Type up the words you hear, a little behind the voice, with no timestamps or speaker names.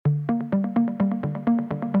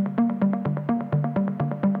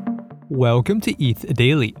Welcome to ETH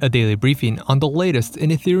Daily, a daily briefing on the latest in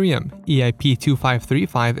Ethereum. EIP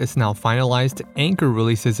 2535 is now finalized, Anchor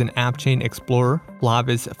releases an AppChain Explorer,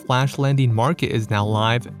 Flavi's Flash Lending Market is now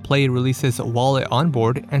live, Plaid releases Wallet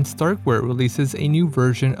Onboard, and Starkware releases a new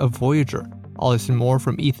version of Voyager. All this and more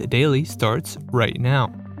from ETH Daily starts right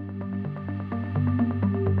now.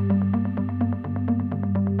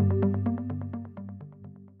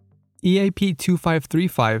 EIP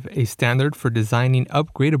 2535, a standard for designing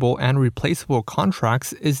upgradable and replaceable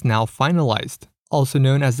contracts, is now finalized. Also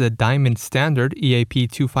known as the Diamond Standard, EIP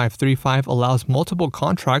 2535 allows multiple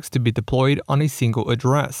contracts to be deployed on a single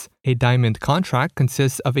address. A Diamond contract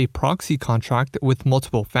consists of a proxy contract with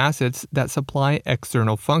multiple facets that supply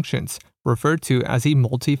external functions, referred to as a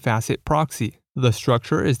multi-facet proxy. The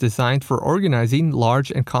structure is designed for organizing large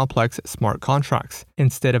and complex smart contracts.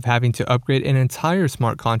 Instead of having to upgrade an entire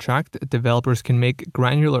smart contract, developers can make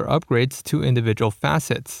granular upgrades to individual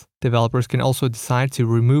facets. Developers can also decide to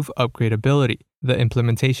remove upgradability. The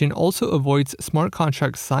implementation also avoids smart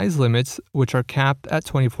contract size limits, which are capped at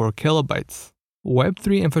 24 kilobytes.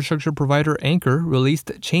 Web3 infrastructure provider Anchor released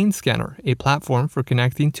ChainScanner, a platform for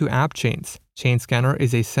connecting to app chains. ChainScanner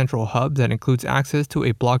is a central hub that includes access to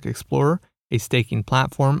a block explorer, a staking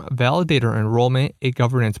platform, validator enrollment, a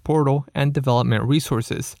governance portal, and development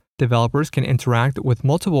resources. Developers can interact with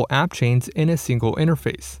multiple app chains in a single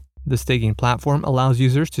interface. The staking platform allows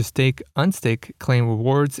users to stake, unstake, claim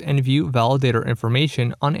rewards, and view validator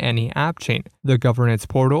information on any app chain. The governance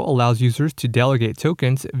portal allows users to delegate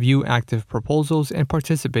tokens, view active proposals, and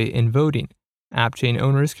participate in voting. App chain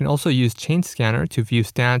owners can also use ChainScanner to view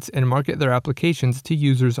stats and market their applications to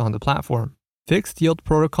users on the platform. Fixed yield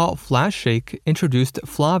protocol FlashShake introduced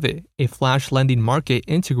Flavi, a Flash lending market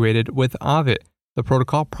integrated with Aave. The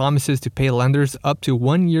protocol promises to pay lenders up to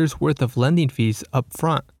 1 year's worth of lending fees up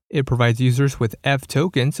front. It provides users with F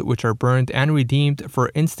tokens, which are burned and redeemed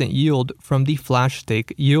for instant yield from the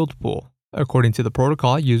FlashStake yield pool. According to the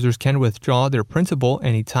protocol, users can withdraw their principal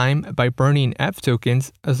anytime by burning F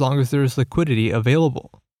tokens as long as there is liquidity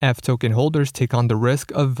available. F token holders take on the risk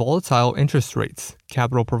of volatile interest rates.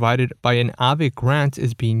 Capital provided by an Aave grant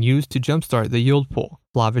is being used to jumpstart the yield pool.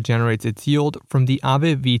 Flavi generates its yield from the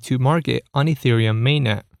Aave V2 market on Ethereum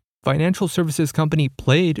mainnet. Financial services company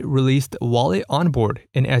Plaid released Wallet Onboard,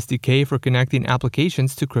 an SDK for connecting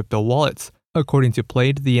applications to crypto wallets. According to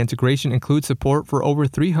Plaid, the integration includes support for over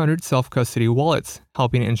 300 self-custody wallets,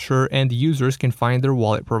 helping ensure end users can find their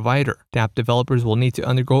wallet provider. DApp developers will need to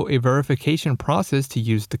undergo a verification process to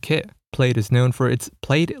use the kit. Plaid is known for its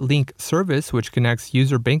Plaid Link service, which connects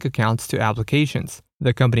user bank accounts to applications.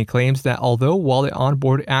 The company claims that although Wallet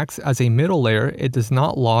Onboard acts as a middle layer, it does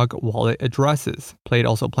not log wallet addresses. Plaid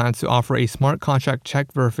also plans to offer a smart contract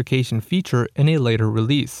check verification feature in a later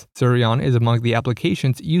release. Zerion is among the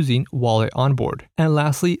applications using Wallet Onboard. And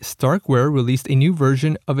lastly, Starkware released a new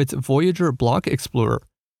version of its Voyager block explorer.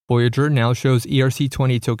 Voyager now shows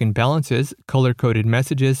ERC20 token balances, color-coded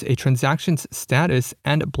messages, a transaction's status,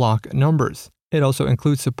 and block numbers. It also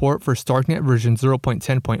includes support for Starknet version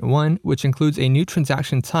 0.10.1, which includes a new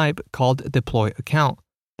transaction type called Deploy Account.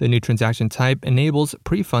 The new transaction type enables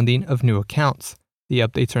pre-funding of new accounts. The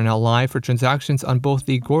updates are now live for transactions on both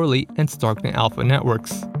the Goerli and Starknet Alpha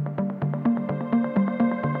networks.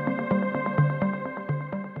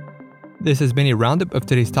 This has been a roundup of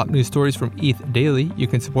today's top news stories from ETH Daily. You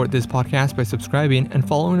can support this podcast by subscribing and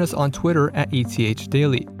following us on Twitter at ETH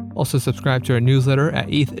Daily. Also subscribe to our newsletter at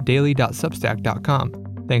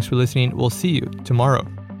ethdaily.substack.com. Thanks for listening. We'll see you tomorrow.